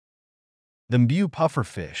The mbu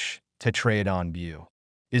pufferfish, Tetraodon mbu,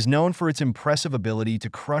 is known for its impressive ability to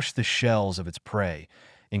crush the shells of its prey,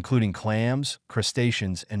 including clams,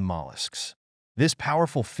 crustaceans, and mollusks. This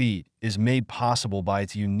powerful feat is made possible by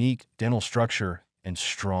its unique dental structure and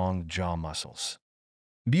strong jaw muscles.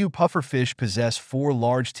 Mbu pufferfish possess four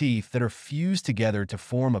large teeth that are fused together to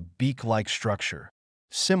form a beak-like structure,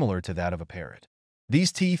 similar to that of a parrot.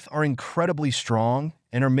 These teeth are incredibly strong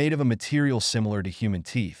and are made of a material similar to human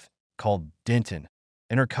teeth, called dentin,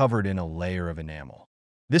 and are covered in a layer of enamel.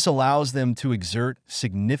 This allows them to exert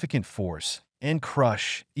significant force and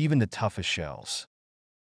crush even the toughest shells.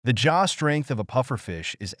 The jaw strength of a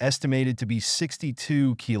pufferfish is estimated to be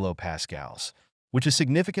 62 kilopascals, which is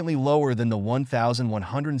significantly lower than the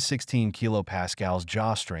 1,116 kilopascals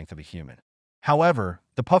jaw strength of a human. However,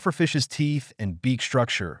 the pufferfish's teeth and beak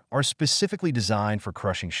structure are specifically designed for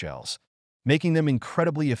crushing shells, making them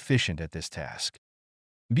incredibly efficient at this task.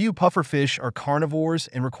 Mbu pufferfish are carnivores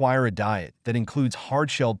and require a diet that includes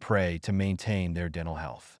hard-shelled prey to maintain their dental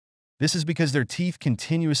health. This is because their teeth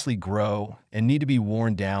continuously grow and need to be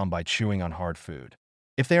worn down by chewing on hard food.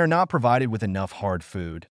 If they are not provided with enough hard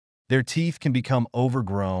food, their teeth can become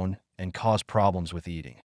overgrown and cause problems with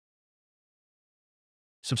eating.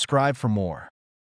 Subscribe for more.